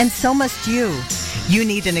changing, and so must you. You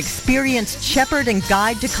need an experienced shepherd and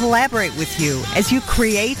guide to collaborate with you as you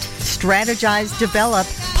create, strategize, develop,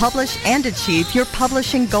 publish, and achieve your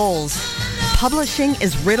publishing goals. Publishing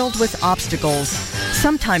is riddled with obstacles,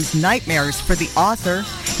 sometimes nightmares for the author.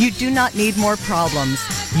 You do not need more problems.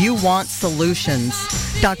 You want solutions.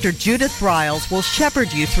 Dr. Judith Briles will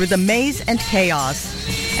shepherd you through the maze and chaos.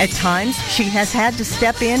 At times, she has had to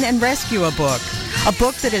step in and rescue a book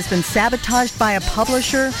that has been sabotaged by a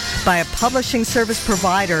publisher, by a publishing service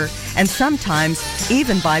provider, and sometimes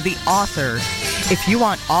even by the author. If you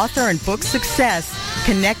want author and book success,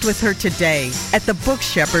 connect with her today at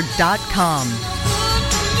thebookshepherd.com.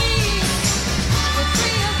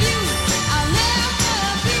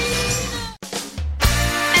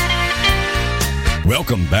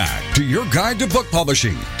 Welcome back to your guide to book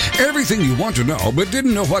publishing. Everything you want to know but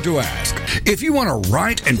didn't know what to ask. If you want to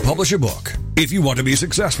write and publish a book, if you want to be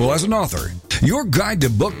successful as an author, your guide to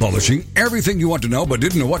book publishing, everything you want to know but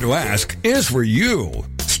didn't know what to ask, is for you.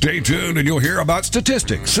 Stay tuned and you'll hear about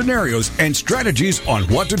statistics, scenarios, and strategies on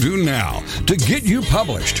what to do now to get you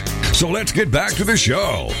published. So let's get back to the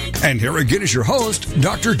show. And here again is your host,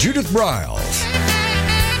 Dr. Judith Briles.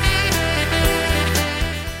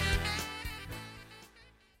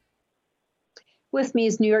 With me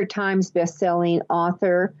is New York Times bestselling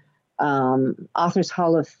author, Authors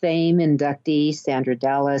Hall of Fame inductee Sandra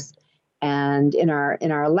Dallas. And in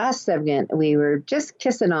our last segment, we were just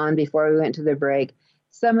kissing on before we went to the break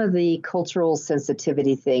some of the cultural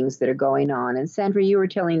sensitivity things that are going on. And Sandra, you were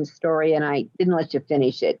telling the story, and I didn't let you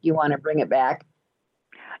finish it. You want to bring it back?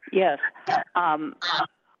 Yes.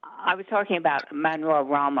 I was talking about Manuel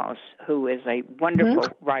Ramos, who is a wonderful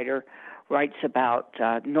writer. Writes about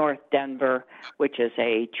North Denver, which is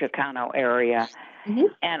a Chicano area.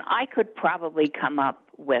 And I could probably come up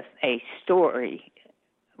with a story,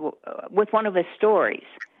 with one of his stories.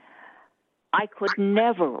 I could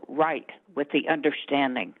never write with the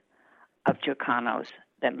understanding of Chicanos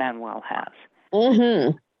that Manuel has.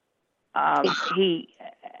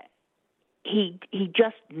 He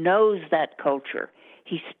just knows that culture.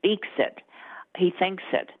 He speaks it. He thinks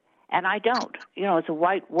it. And I don't. You know, as a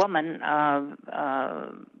white woman,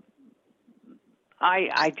 I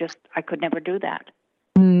could never do that.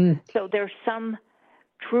 So there's some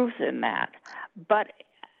truth in that. But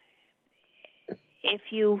if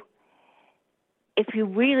you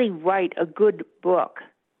really write a good book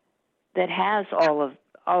that has all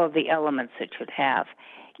of the elements it should have,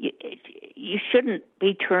 you shouldn't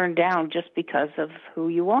be turned down just because of who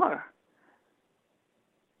you are.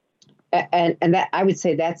 And that, I would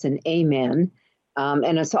say that's an amen.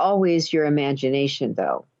 And it's always your imagination,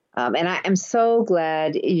 though. And I'm so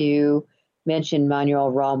glad you mentioned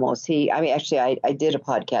Manuel Ramos. I did a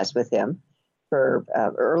podcast with him for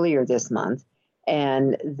earlier this month,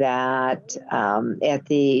 and that at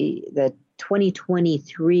the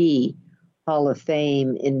 2023 Hall of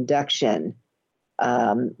Fame induction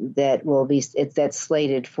that's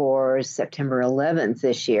slated for September 11th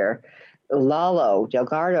this year. Lalo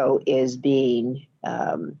Delgado is being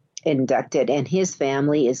inducted, and his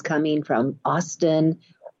family is coming from Austin,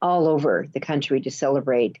 all over the country to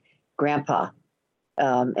celebrate Grandpa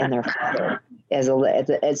and their father.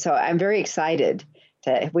 So I'm very excited.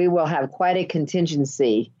 We will have quite a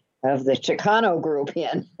contingency of the Chicano group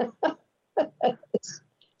in.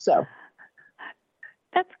 So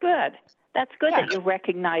that's good. That's good that you're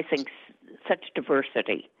recognizing such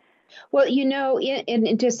diversity. Well, you know,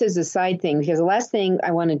 and just as a side thing, because the last thing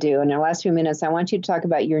I want to do in the last few minutes, I want you to talk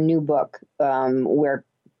about your new book, Where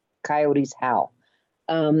Coyotes Howl.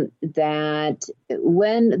 That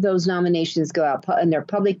when those nominations go out, and they're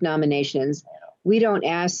public nominations, we don't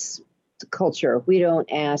ask culture, we don't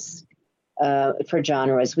ask for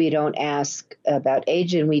genres, we don't ask about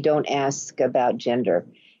age, and we don't ask about gender.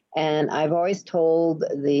 And I've always told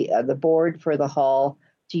the board for the hall,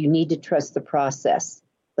 you need to trust the process.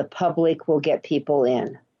 The public will get people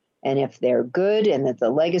in. And if they're good and that the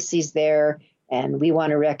legacy's there and we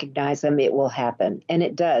want to recognize them, it will happen. And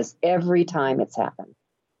it does every time it's happened.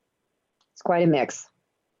 It's quite a mix.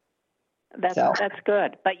 That's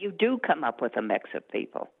good. But you do come up with a mix of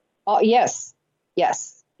people. Oh, yes.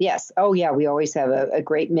 Oh, yeah, we always have a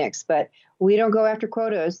great mix. But we don't go after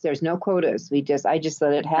quotas. There's no quotas. I just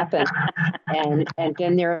let it happen. and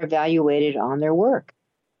then they're evaluated on their work.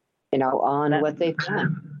 On what they've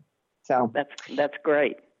done. So that's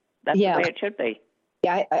great. That's the way it should be.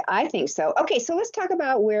 Yeah, I think so. Okay, so let's talk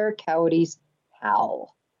about Where Coyotes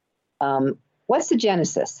Howl. What's the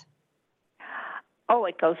genesis? Oh,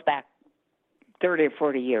 it goes back 30 or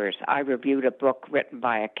 40 years. I reviewed a book written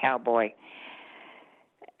by a cowboy,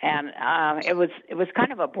 and it was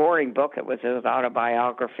kind of a boring book. It was his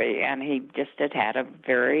autobiography, and he just had a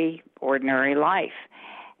very ordinary life.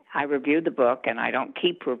 I reviewed the book, and I don't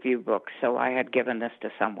keep review books, so I had given this to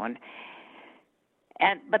someone.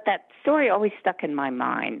 But that story always stuck in my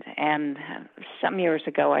mind. And some years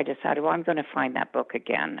ago, I decided, I'm going to find that book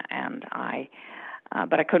again. And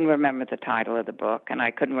but I couldn't remember the title of the book, and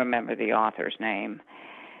I couldn't remember the author's name.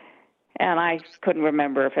 And I couldn't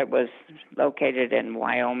remember if it was located in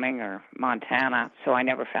Wyoming or Montana, so I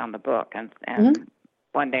never found the book. And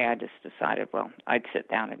one day I just decided, well, I'd sit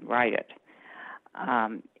down and write it.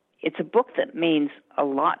 It's a book that means a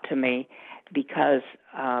lot to me because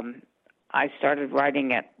I started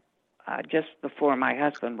writing it just before my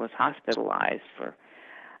husband was hospitalized for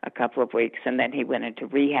a couple of weeks, and then he went into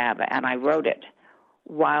rehab, and I wrote it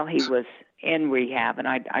while he was in rehab, and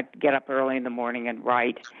I'd get up early in the morning and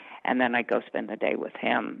write, and then I'd go spend the day with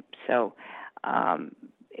him. So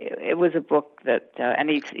it was a book that, and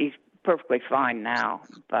he's perfectly fine now,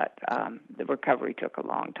 but the recovery took a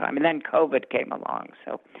long time. And then COVID came along,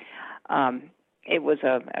 so it was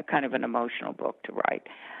a kind of an emotional book to write.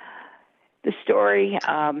 The story,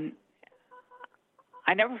 I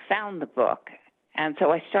never found the book, and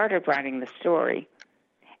so I started writing the story.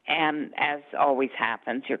 And as always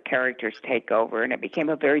happens, your characters take over, and it became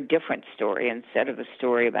a very different story. Instead of a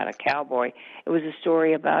story about a cowboy, it was a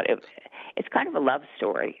story about, it's kind of a love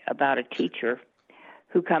story about a teacher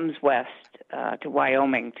who comes west to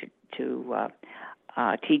Wyoming to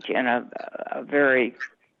teach in a very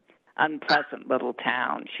unpleasant little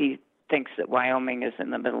town. She thinks that Wyoming is in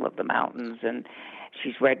the middle of the mountains, and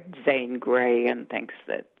she's read Zane Grey and thinks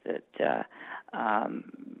that it's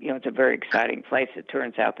a very exciting place. It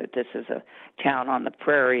turns out that this is a town on the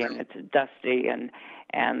prairie, and it's dusty,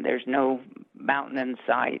 and there's no mountain in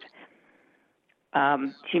sight.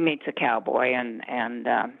 She meets a cowboy, and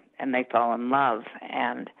they fall in love,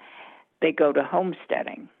 and they go to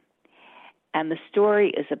homesteading. And the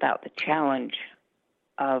story is about the challenge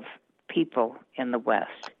of people in the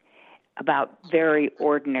West, about very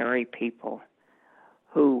ordinary people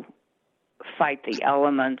who fight the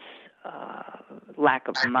elements, lack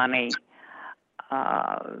of money,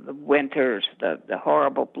 the winters, the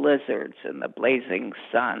horrible blizzards, and the blazing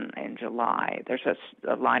sun in July. There's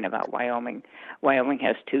a line about Wyoming. Wyoming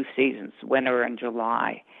has 2 seasons, winter and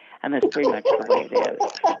July, and that's pretty much the way it is.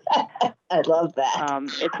 I love that.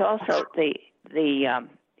 It's also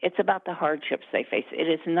it's about the hardships they face. It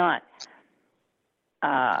is not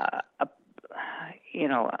a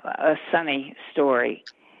sunny story.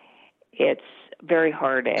 It's very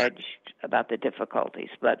hard-edged about the difficulties,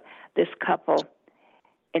 but this couple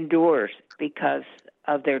endures because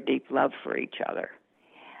of their deep love for each other.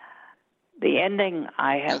 The ending,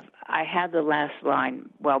 I had the last line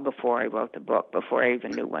well before I wrote the book, before I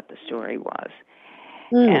even knew what the story was.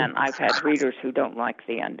 And I've had readers who don't like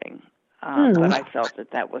the ending, but I felt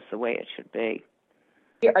that was the way it should be.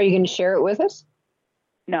 Are you going to share it with us?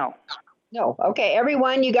 No. No. Okay,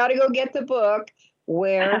 everyone, you got to go get the book,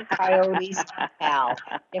 Where Coyotes Howl.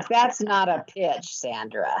 If that's not a pitch,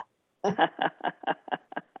 Sandra.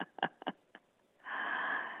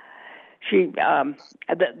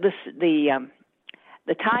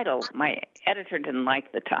 The title, my editor didn't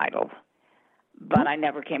like the title, but I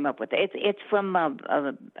never came up with it. It's from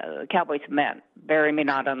Cowboys Men. Bury me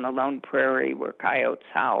not on the lone prairie where coyotes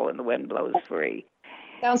howl and the wind blows free.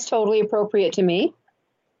 Sounds totally appropriate to me.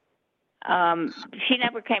 She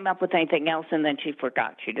never came up with anything else, and then she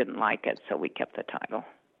forgot she didn't like it, so we kept the title.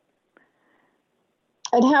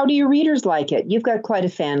 And how do your readers like it? You've got quite a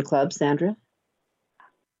fan club, Sandra.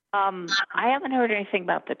 I haven't heard anything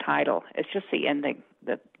about the title. It's just the ending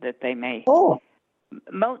that they made. Oh.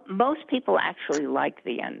 Most people actually like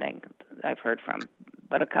the ending, I've heard from,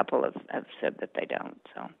 but a couple have said that they don't.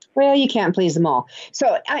 So. Well, you can't please them all.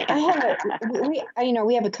 So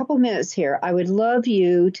we have a couple minutes here. I would love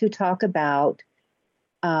you to talk about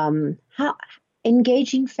how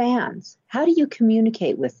engaging fans. How do you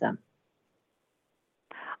communicate with them?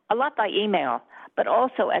 A lot by email, but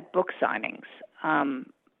also at book signings.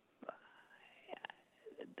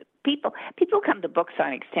 People come to book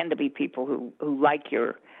signings tend to be people who like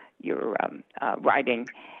your writing,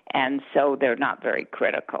 and so they're not very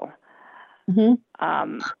critical. Mm-hmm.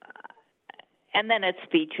 And then it's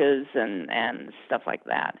speeches and stuff like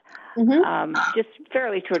that. Mm-hmm. Just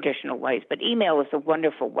fairly traditional ways, but email is a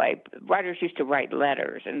wonderful way. Writers used to write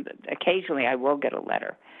letters, and occasionally I will get a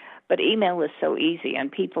letter. But email is so easy,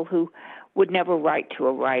 and people who would never write to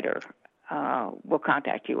a writer will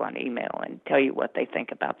contact you on email and tell you what they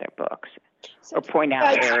think about their books or point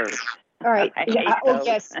out errors. All right.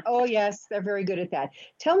 Oh, yes. They're very good at that.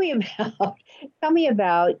 Tell me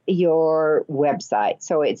about your website.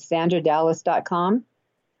 So it's sandradallas.com?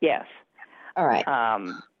 Yes. All right.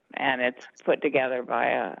 And it's put together by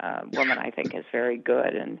a woman I think is very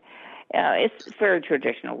good. And it's a very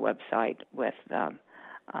traditional website with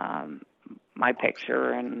my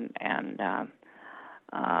picture and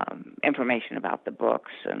information about the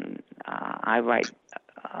books. And I write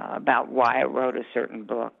about why I wrote a certain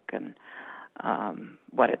book and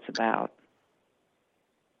what it's about.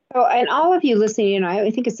 Oh, and all of you listening,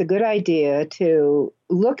 I think it's a good idea to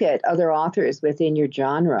look at other authors within your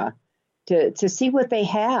genre to see what they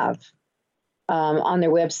have on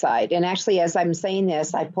their website. And actually, as I'm saying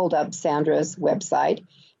this, I pulled up Sandra's website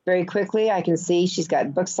very quickly. I can see she's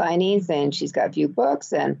got book signings and she's got View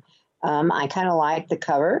Books. And I kind of like the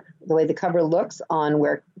cover, the way the cover looks on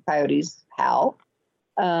Where Coyotes Howl,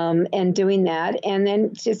 and doing that. And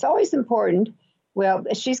then it's always important. Well,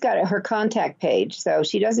 she's got her contact page, so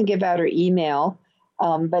she doesn't give out her email,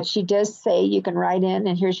 but she does say you can write in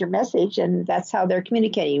and here's your message, and that's how they're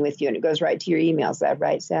communicating with you, and it goes right to your email. Is that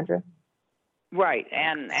right, Sandra? Right,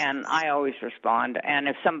 and I always respond, and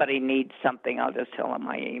if somebody needs something, I'll just tell them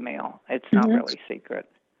my email. It's not really secret.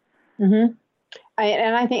 Mm-hmm.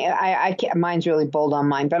 I think mine's really bold on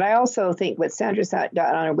mine, but I also think what Sandra's got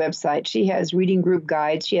on her website, she has reading group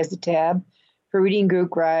guides. She has a tab for reading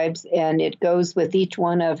group guides, and it goes with each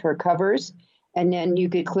one of her covers. And then you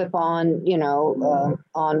could clip on,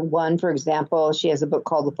 on one, for example, she has a book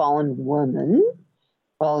called The Fallen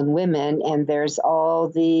Women, and there's all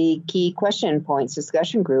the key question points,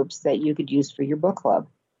 discussion groups that you could use for your book club.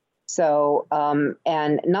 So,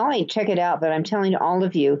 and not only check it out, but I'm telling all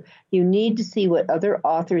of you, you need to see what other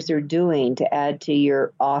authors are doing to add to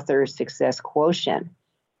your author success quotient.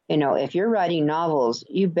 If you're writing novels,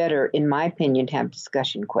 you better, in my opinion, have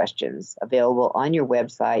discussion questions available on your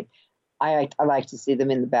website. I like to see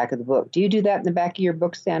them in the back of the book. Do you do that in the back of your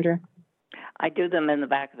book, Sandra? I do them in the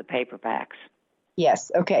back of the paperbacks.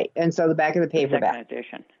 Yes. Okay. And so the back of the paperback. Second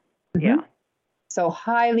edition. Mm-hmm. Yeah. So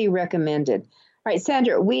highly recommended. All right,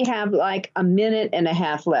 Sandra, we have like a minute and a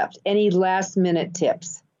half left. Any last minute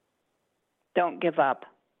tips? Don't give up.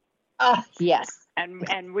 Yes.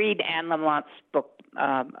 And read Anne Lamont's book,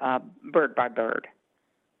 Bird by Bird,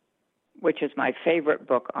 which is my favorite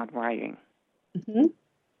book on writing. Mm-hmm.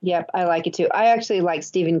 Yep, I like it too. I actually like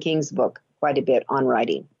Stephen King's book quite a bit on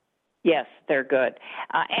writing. Yes, they're good.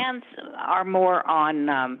 Anne's are more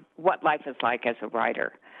on what life is like as a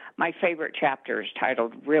writer. My favorite chapter is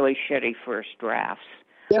titled Really Shitty First Drafts,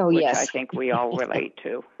 which I think we all relate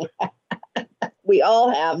to. We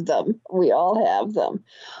all have them.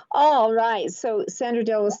 All right. So, Sandra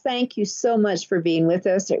Dallas, thank you so much for being with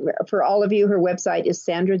us. For all of you, her website is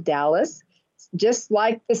Sandra Dallas, just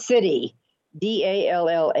like the city,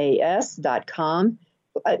 DALLAS.com.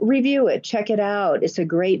 Review it. Check it out. It's a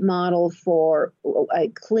great model for a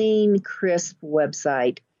clean, crisp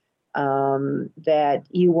website that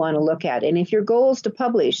you want to look at. And if your goal is to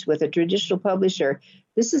publish with a traditional publisher,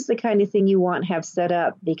 this is the kind of thing you want to have set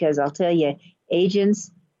up, because I'll tell you,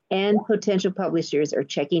 agents and potential publishers are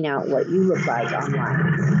checking out what you look like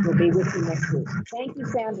online. We'll be with you next week. Thank you,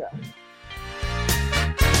 Sandra.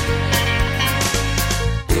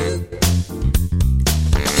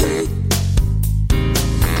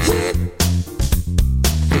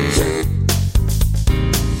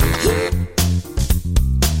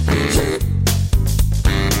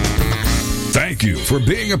 Thank you for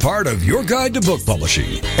being a part of Your Guide to Book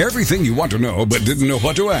Publishing. Everything you want to know but didn't know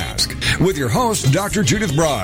what to ask. With your host, Dr. Judith Briles.